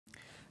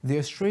The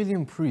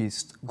Australian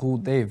priest,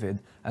 Gould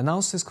David,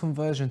 announced his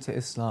conversion to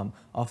Islam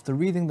after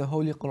reading the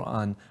Holy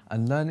Quran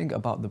and learning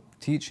about the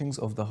teachings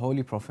of the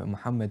Holy Prophet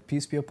Muhammad,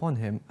 peace be upon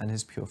him, and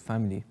his pure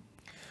family.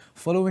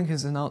 Following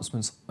his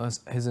announcement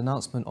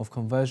of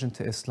conversion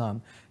to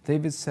Islam,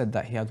 David said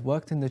that he had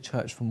worked in the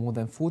church for more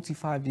than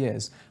 45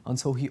 years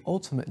until he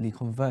ultimately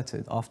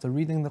converted after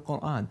reading the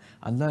Quran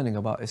and learning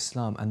about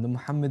Islam and the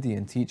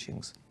Muhammadian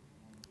teachings.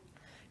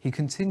 He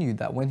continued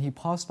that when he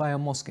passed by a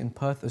mosque in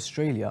Perth,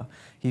 Australia,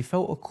 he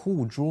felt a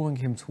call drawing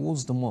him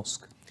towards the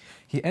mosque.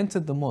 He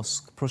entered the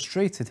mosque,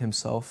 prostrated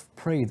himself,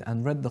 prayed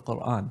and read the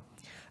Quran.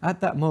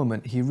 At that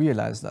moment, he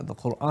realized that the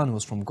Quran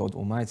was from God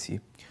Almighty.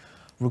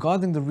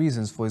 Regarding the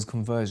reasons for his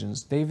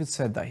conversions, David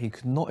said that he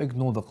could not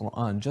ignore the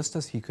Quran, just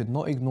as he could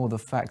not ignore the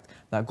fact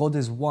that God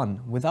is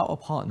one, without a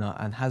partner,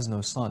 and has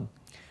no son.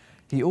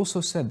 He also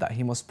said that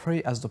he must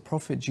pray as the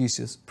Prophet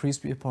Jesus, peace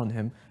be upon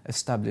him,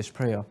 established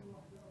prayer.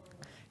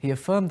 He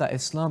affirmed that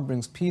Islam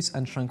brings peace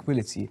and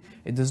tranquility.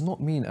 It does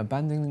not mean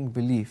abandoning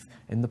belief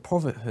in the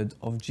prophethood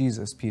of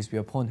Jesus, peace be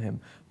upon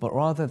him, but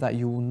rather that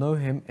you will know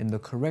him in the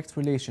correct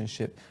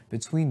relationship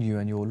between you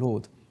and your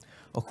Lord.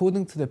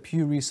 According to the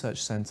Pew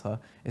Research Center,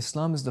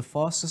 Islam is the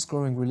fastest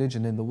growing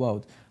religion in the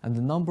world, and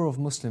the number of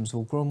Muslims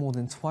will grow more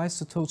than twice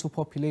the total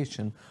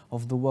population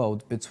of the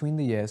world between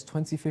the years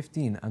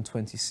 2015 and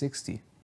 2060.